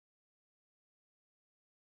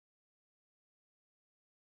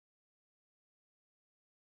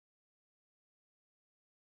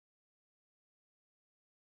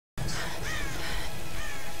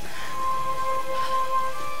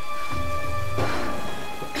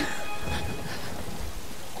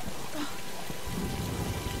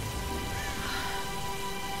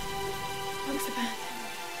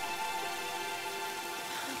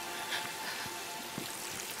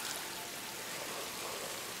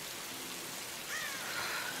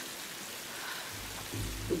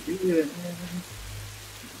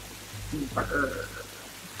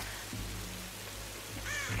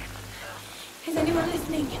Is anyone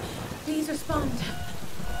listening? Please respond.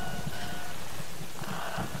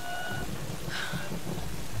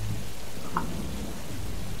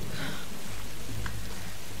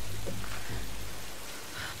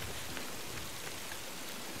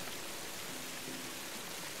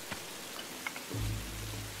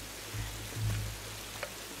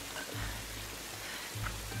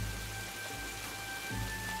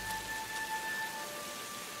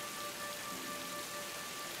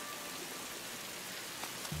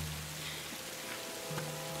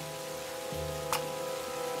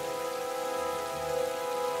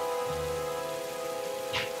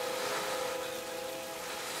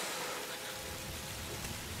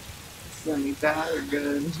 Sunny bad or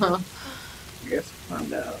good? Huh? I guess we'll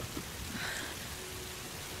find out.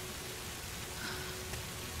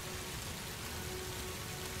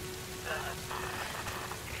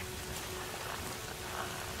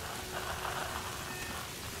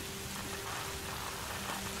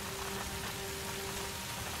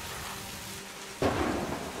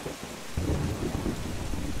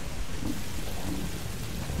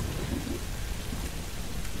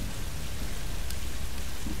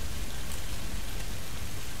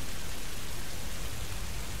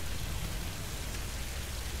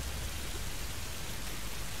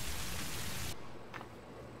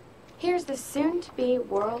 Here's the soon-to-be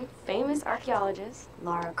world-famous archaeologist,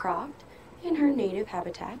 Lara Croft, in her native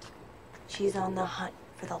habitat. She's on the hunt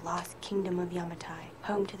for the lost kingdom of Yamatai,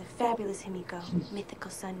 home to the fabulous Himiko, mythical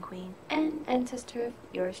Sun Queen, and ancestor of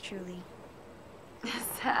yours truly.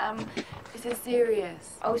 Sam, is it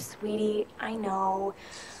serious? Oh, sweetie, I know.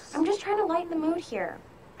 I'm just trying to lighten the mood here.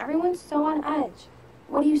 Everyone's so on edge.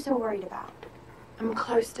 What are you so worried about? I'm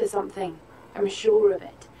close to something. I'm sure of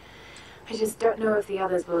it. I just don't know if the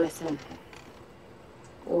others will listen.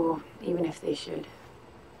 Or even if they should.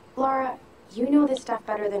 Laura, you know this stuff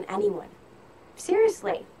better than anyone.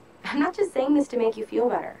 Seriously, I'm not just saying this to make you feel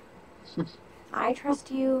better. I trust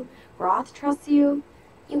you, Roth trusts you.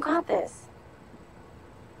 You got this.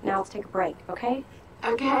 Now let's take a break, okay?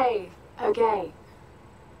 Okay.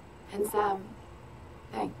 And Sam,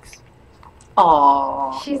 thanks.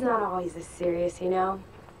 Aww. She's not always this serious, you know?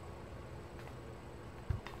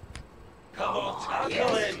 Come on,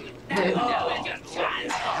 Caitlyn!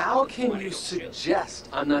 How can you suggest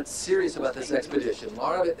I'm not serious about this expedition,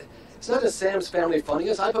 Laura? It's not just Sam's family funding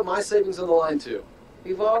us. I put my savings on the line, too.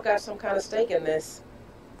 We've all got some kind of stake in this.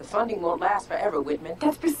 The funding won't last forever, Whitman.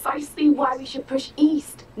 That's precisely why we should push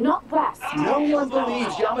east, not west. No one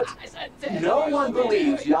believes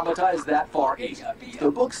Yamatai is that far east. The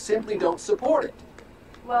books simply don't support it.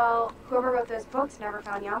 Well, whoever wrote those books never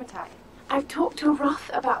found Yamatai. I've talked to Roth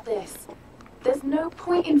about this. There's no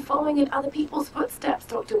point in following in other people's footsteps,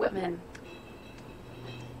 Dr. Whitman.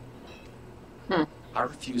 I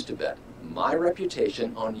refuse to bet my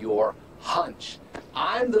reputation on your hunch.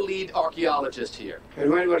 I'm the lead archaeologist here.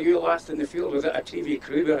 And when were you last in the field without a TV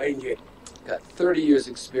crew behind you? Got 30 years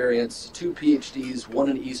experience, 2 PhDs, 1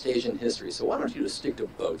 in East Asian history, so why don't you just stick to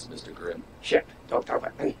boats, Mr. Grimm? Ship, Dr.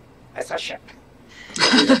 Whitman. It's a ship.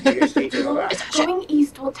 Going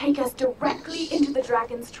east will take us directly into the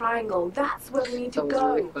Dragon's Triangle. That's where we need to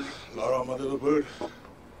go. Laura, my little bird.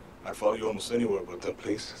 I'd follow you almost anywhere, but that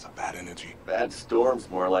place has a bad energy. Bad storms,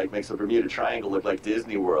 more like, makes the Bermuda Triangle look like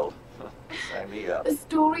Disney World. Sign me up. The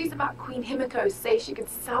stories about Queen Himiko say she could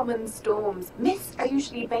summon storms. Myths are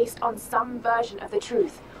usually based on some version of the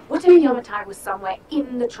truth. What if Yamatai was somewhere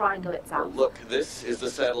in the triangle itself? Look, this is the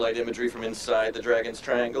satellite imagery from inside the Dragon's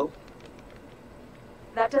Triangle.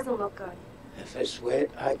 That doesn't look good. If it's wet,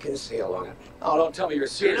 I can sail on it. Oh, don't tell me you're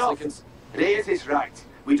seriously Reyes is right.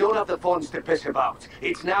 We don't have the funds to piss about.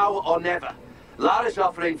 It's now or never. Lara's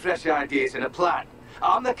offering fresh ideas and a plan.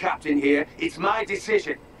 I'm the captain here. It's my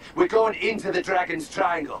decision. We're going into the Dragon's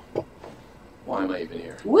Triangle. Why am I even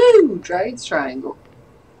here? Woo! Dragon's Triangle.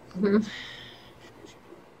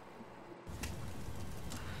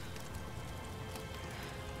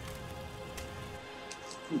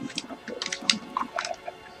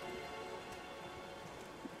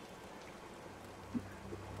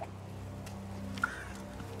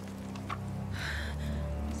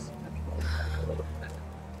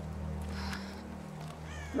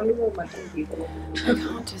 I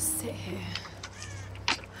can't just sit here.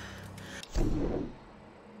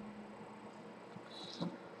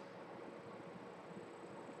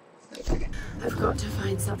 I've got to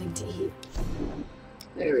find something to eat.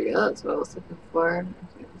 There we go, that's what I was looking for.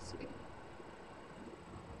 Let's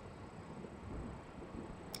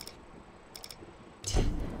see.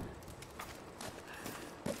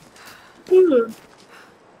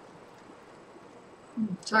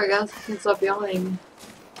 Sorry guys, I can't stop yawning.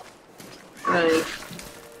 Right.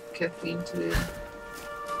 Caffeine today.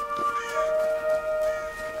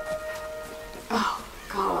 Oh,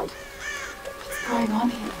 God. What's going on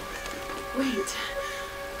here? Wait.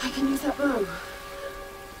 I can use that bow.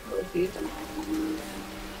 What have you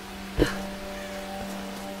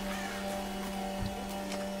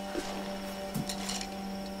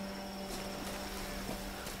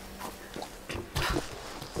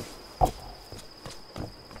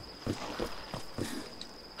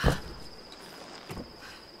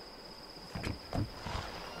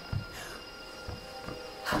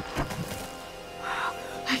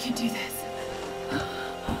I can do this.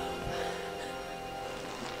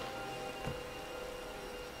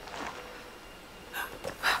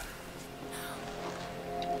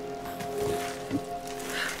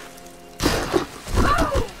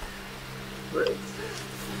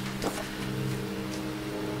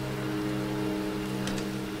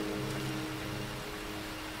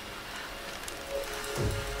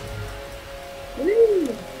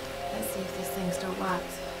 Let's see if this thing still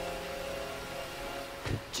works.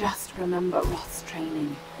 Just remember Roth's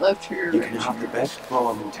training. left trigger? You can have the best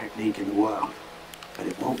form and technique in the world, but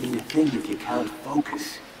it won't mean a thing if you can't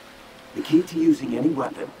focus. The key to using any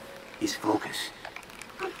weapon is focus.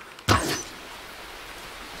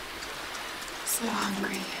 So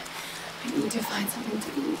hungry. I need to find something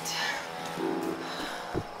to eat.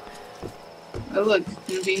 Oh look,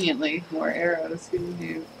 conveniently, more arrows. Who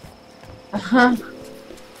knew?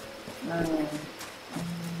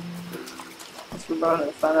 Guess we're about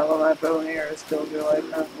to find out what my bow and arrow skills are like,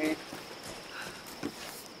 not me.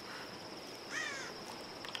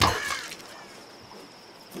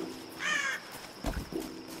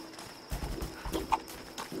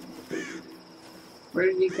 Where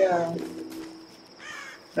did he go?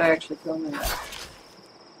 Did I actually kill him?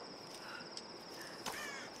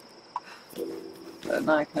 But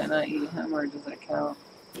now can I not eat him, or does that count?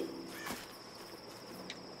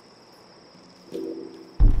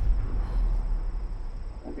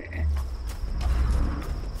 Okay.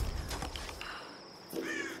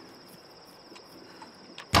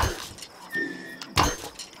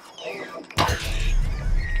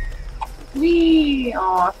 Whee!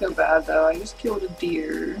 Oh, I feel bad though. I just killed a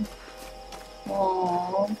deer.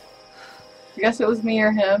 Oh. I guess it was me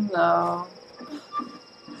or him though.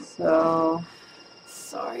 So.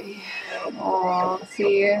 Sorry. Oh,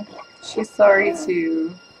 see? She's sorry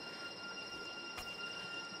too.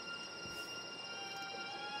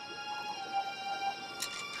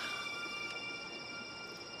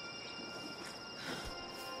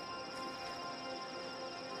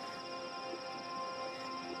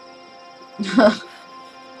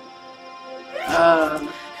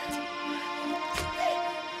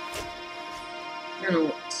 I don't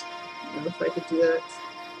know if I could do that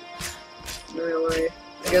in real life.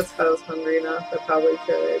 I guess if I was hungry enough, I probably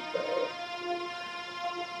could, but...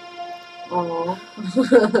 Aww.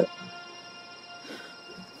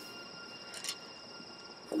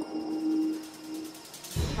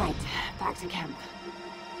 Right, back to camp.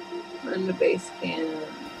 In the base camp.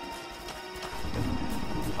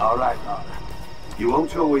 All right, Lara. You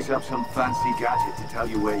won't always have some fancy gadget to tell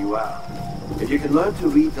you where you are. If you can learn to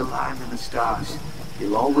read the line and the stars,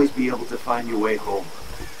 you'll always be able to find your way home.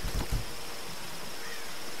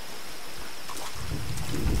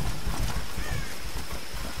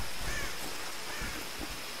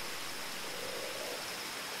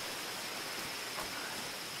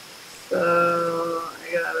 So,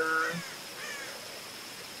 I gotta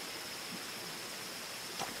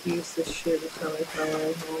use this shit to tell me if I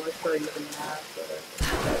want to home. I try using that, but I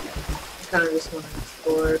kind of just want to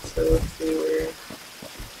explore, so let's see where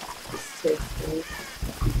this takes me.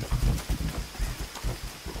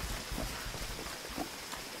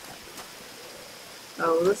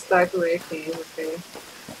 Oh, well, this back the way I came, okay.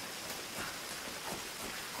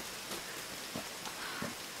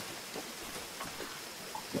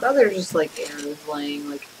 I thought there were just like arrows laying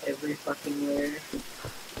like every fucking where.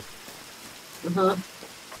 So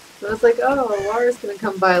I was like, oh, Lara's gonna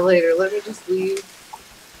come by later. Let me just leave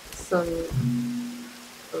some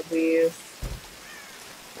of these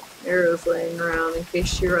arrows laying around in case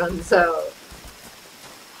she runs out.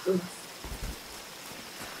 That's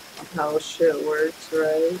how shit works,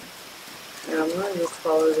 right? Yeah, I'm gonna just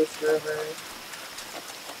follow this river.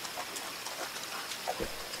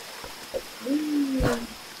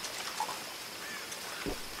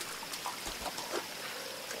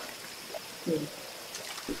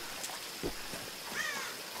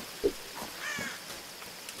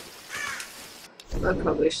 I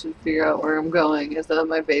probably should figure out where I'm going. Is that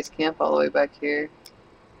my base camp all the way back here?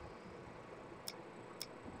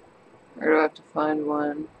 Or do I have to find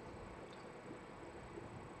one?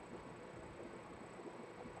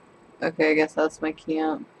 Okay, I guess that's my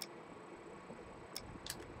camp.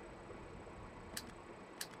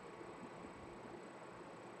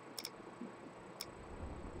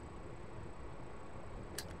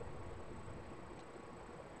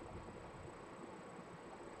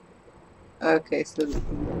 Okay, so...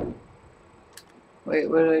 Wait,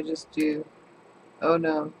 what did I just do? Oh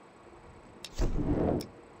no.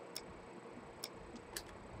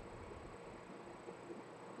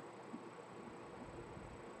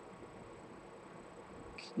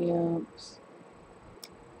 Camps.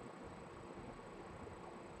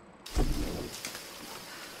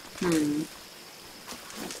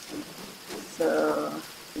 So...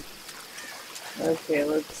 Okay,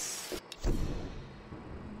 let's...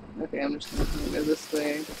 Okay, I'm just gonna go this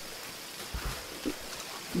way.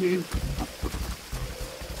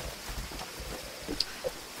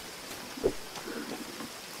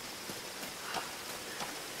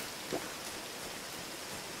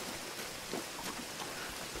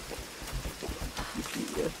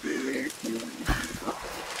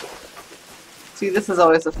 See, this is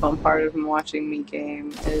always a fun part of watching me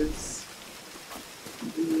game, is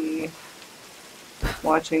the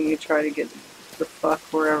watching you try to get the fuck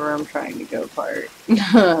wherever I'm trying to go part.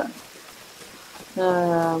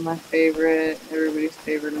 My favorite, everybody's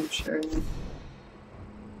favorite, I'm sure.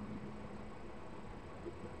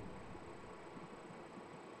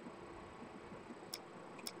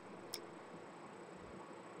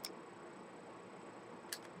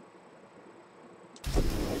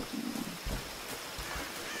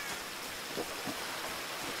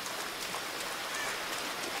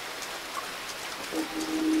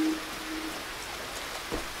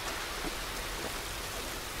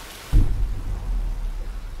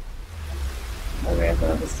 Okay, I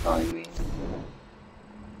thought it was telling me.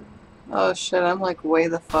 Oh shit, I'm like way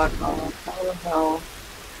the fuck off. How the hell?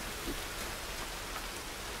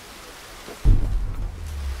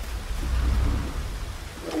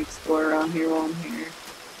 Let me explore around here while I'm here.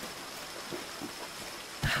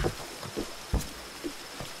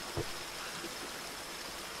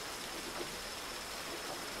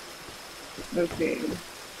 Okay.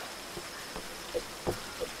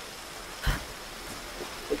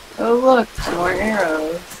 Oh look, more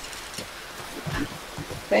arrows.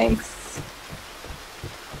 Thanks.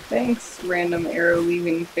 Thanks, random arrow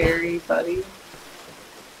weaving fairy buddy.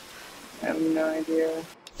 I have no idea.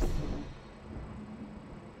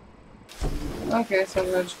 Okay, so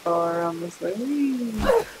I'm gonna just follow around this way. Whee!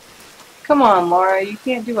 Come on, Laura, you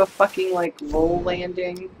can't do a fucking like roll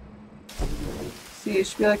landing. See, you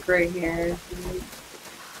should be like right here.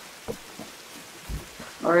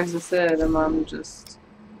 Or is this it? And I'm just...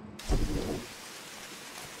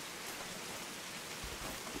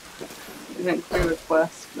 Didn't clear the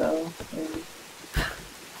quest though. So.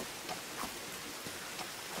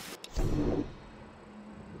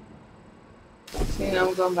 See, now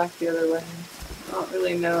I'm going back the other way. I don't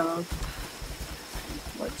really know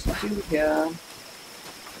what to do here.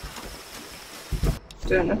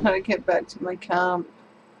 Don't know how to get back to my camp.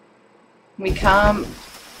 We camp.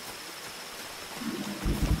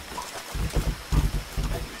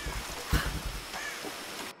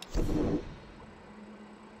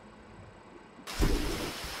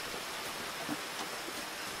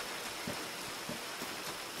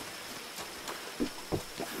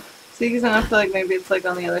 See, because I feel like maybe it's like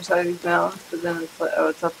on the other side of these mountains, but then it's like, oh,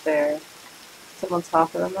 it's up there. It's up on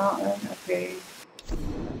top of the mountain. Okay.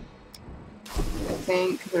 I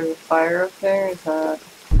think there's a fire up there. Is that?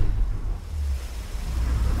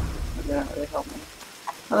 That didn't really help me.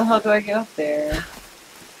 How the hell do I get up there?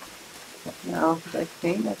 No, because I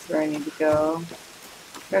think that's where I need to go.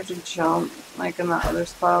 Do I have to jump like in that other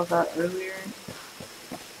spot I was at earlier?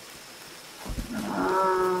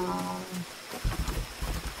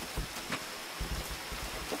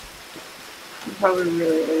 I'm probably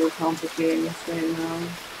really overcomplicating this right now.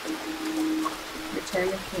 Return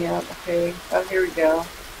to camp. Okay. Oh, here we go.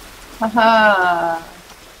 Haha!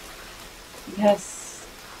 Yes!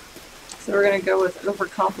 So we're gonna go with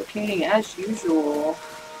overcomplicating as usual.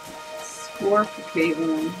 Score for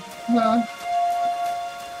Caitlyn. Huh?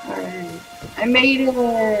 Alright. I made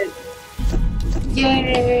it!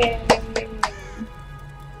 Yay!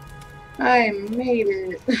 I made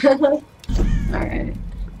it! Alright.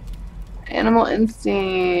 Animal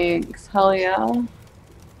instincts. Hell yeah.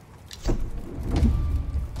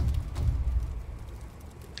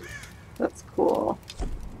 That's cool.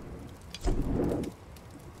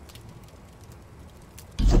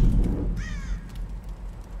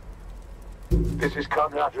 This is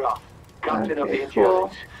Conrad Roth, captain of the Okay, cool.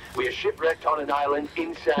 Endurance. We are shipwrecked on an island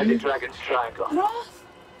inside the Dragon's Triangle. Roth,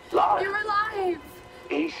 Lara, you're alive.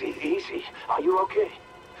 easy, easy. Are you okay?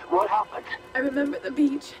 What happened? I remember the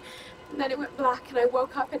beach, and then it went black and I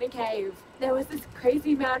woke up in a cave. There was this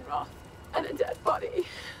crazy man, Roth, and a dead body.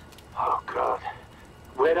 Oh, God.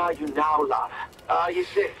 Where are you now, Lara? Are you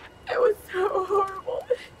safe? It was so horrible.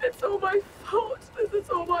 It's all my fault. This is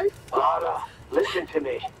all my fault. Lara, listen to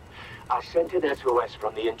me. I sent an SOS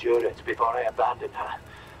from the Endurance before I abandoned her.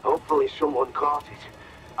 Hopefully someone caught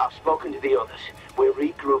it. I've spoken to the others. We're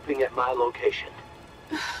regrouping at my location.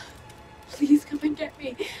 Please come and get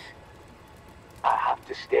me. I have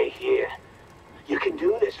to stay here. You can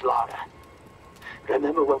do this, Lara.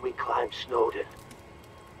 Remember when we climbed Snowden?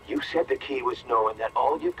 You said the key was knowing that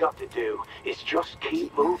all you've got to do is just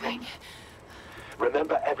keep moving.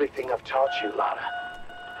 Remember everything I've taught you, Lara.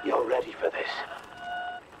 You're ready for this.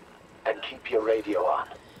 And keep your radio on.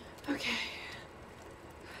 Okay.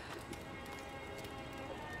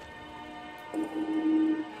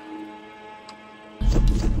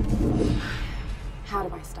 How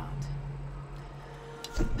do I start?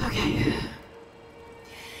 Okay.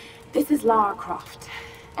 This is Lara Croft,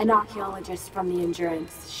 an archaeologist from the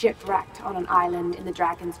Endurance, shipwrecked on an island in the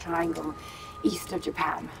Dragon's Triangle, east of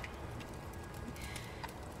Japan.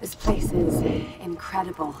 This place is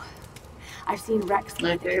incredible. I've seen wrecks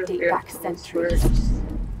here that could date back centuries.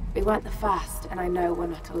 We weren't the first, and I know we're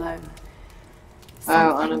not alone.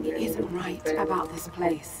 Something isn't right about this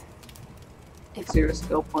place. 0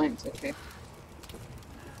 skill points, okay.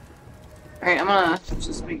 Alright, I'm gonna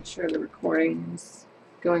just make sure the recording's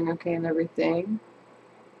going okay and everything.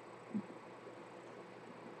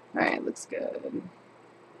 Alright, looks good.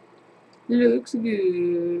 Looks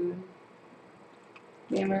good.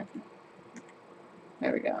 Damn it.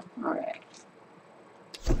 There we go. Alright.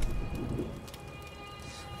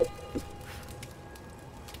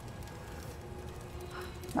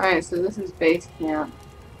 Alright, so this is base camp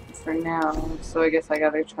for now, so I guess I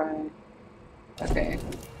gotta try. Okay.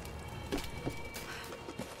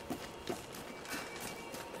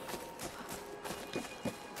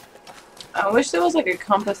 I wish there was like a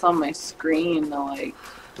compass on my screen to like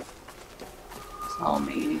tell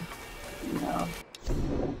me, you know.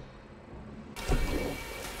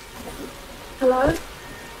 Hello?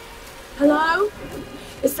 Hello?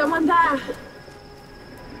 Is someone there?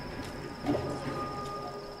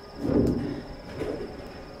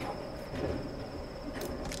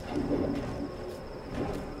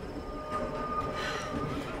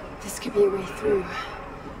 This could be a way through.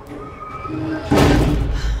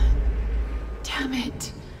 Damn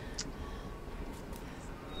it.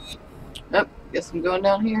 Yep, guess I'm going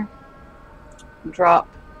down here. Drop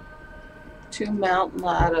to Mount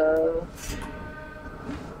Lado.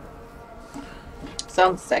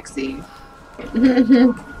 Sounds sexy.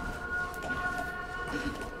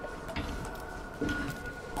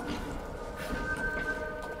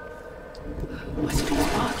 What's the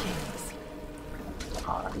markings?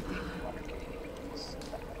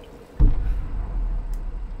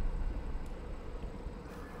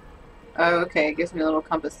 Oh, okay, it gives me a little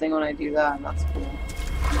compass thing when I do that. That's cool.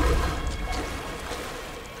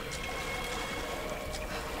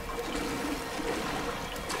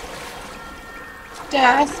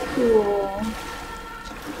 That's cool.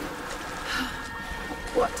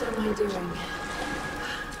 What am I doing?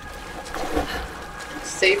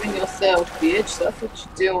 Saving yourself, bitch. That's what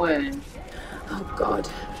you're doing. Oh God,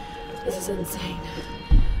 this is insane.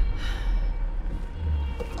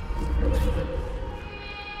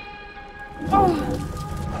 Oh.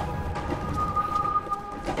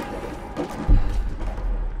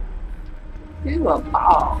 Ew, a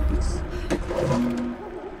box.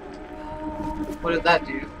 What did that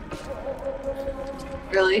do?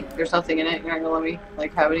 Really? There's nothing in it? You're not gonna let me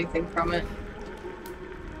like have anything from it?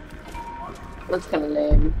 That's kinda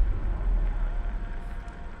lame.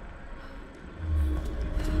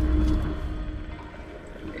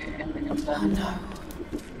 Okay, I think I'm done. Oh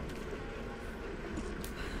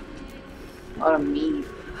A lot of meat.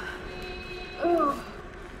 no.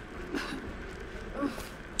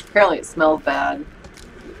 Apparently it smells bad.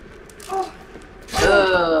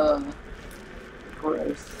 Ugh.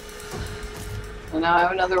 Gross. And now I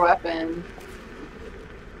have another weapon.